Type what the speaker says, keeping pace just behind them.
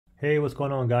Hey, what's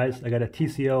going on, guys? I got a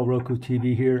TCL Roku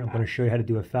TV here. I'm going to show you how to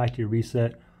do a factory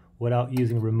reset without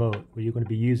using a remote. What you're going to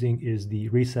be using is the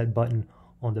reset button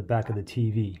on the back of the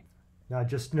TV. Now,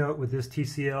 just note with this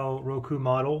TCL Roku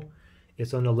model,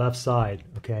 it's on the left side,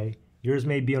 okay? Yours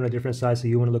may be on a different side, so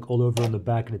you want to look all over on the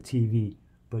back of the TV.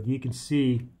 But you can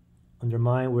see under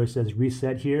mine where it says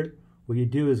reset here, what you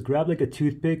do is grab like a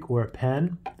toothpick or a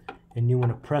pen, and you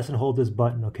want to press and hold this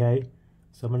button, okay?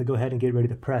 So I'm going to go ahead and get ready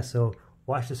to press. So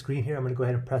watch the screen here. I'm going to go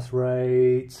ahead and press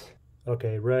right.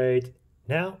 Okay, right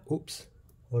now. Oops.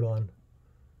 Hold on.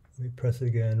 Let me press it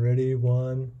again. Ready?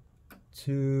 1,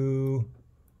 2,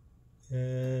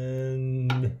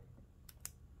 and let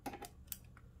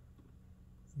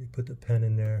me put the pen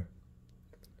in there.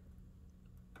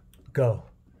 Go.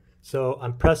 So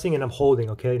I'm pressing and I'm holding,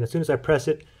 okay? And as soon as I press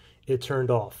it, it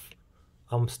turned off.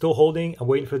 I'm still holding. I'm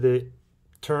waiting for the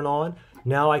turn on.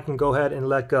 Now I can go ahead and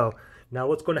let go. Now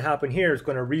what's going to happen here is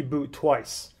going to reboot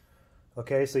twice.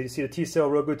 Okay, so you see the TCL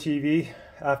Roku TV,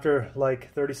 after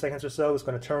like 30 seconds or so, it's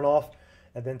going to turn off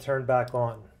and then turn back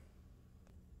on.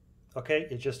 Okay,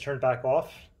 it just turned back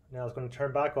off. Now it's going to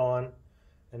turn back on,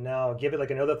 and now give it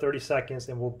like another 30 seconds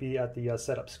and we'll be at the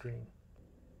setup screen.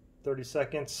 30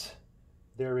 seconds,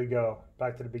 there we go,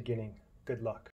 back to the beginning. Good luck.